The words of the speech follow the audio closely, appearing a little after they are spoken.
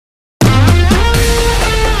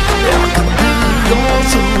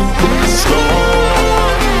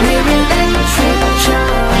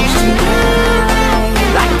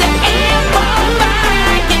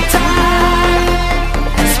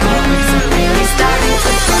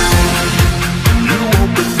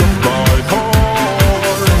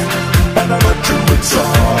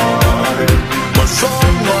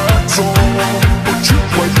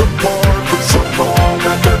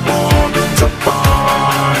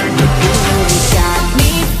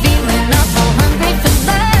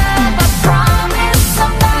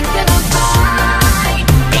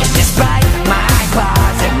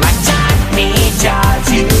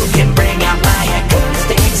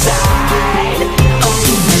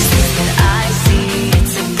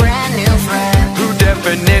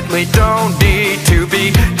simply don't need to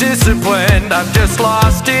be disciplined. I've just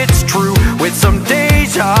lost, it's true, with some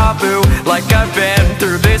deja vu, like I've been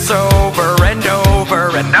through this over and over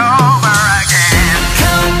and over again.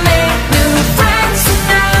 Come make new friends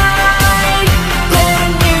tonight,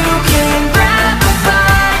 then you can grab a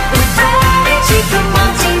bite with Freddy, Chief and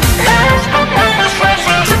Monty.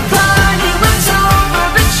 The party was over,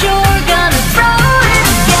 but you're gonna throw it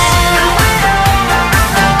again.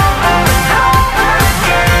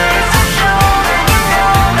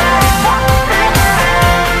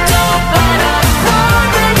 Don't bite off more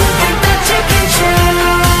than you think that you can chew,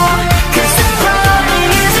 'cause the party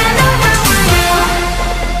isn't over for you.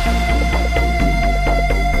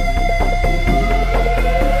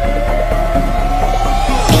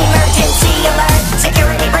 Emergency alert,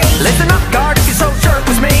 security breach. Listen up, guard, if you're so sure it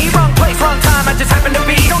was me. Wrong place, wrong time, I just happened to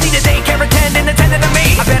be. Don't need a daycare attendant attending to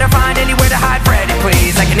me. I better find anywhere to hide Freddy,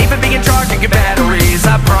 please. I can even be in charge of your batteries.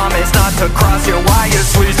 I promise not to cross your wires.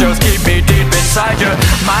 Please just keep me deep inside you.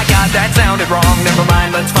 My God, that sounded wrong. Never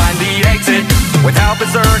mind, let's find the exit. With how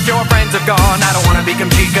berserk your friends have gone, I don't wanna become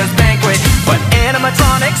Chica's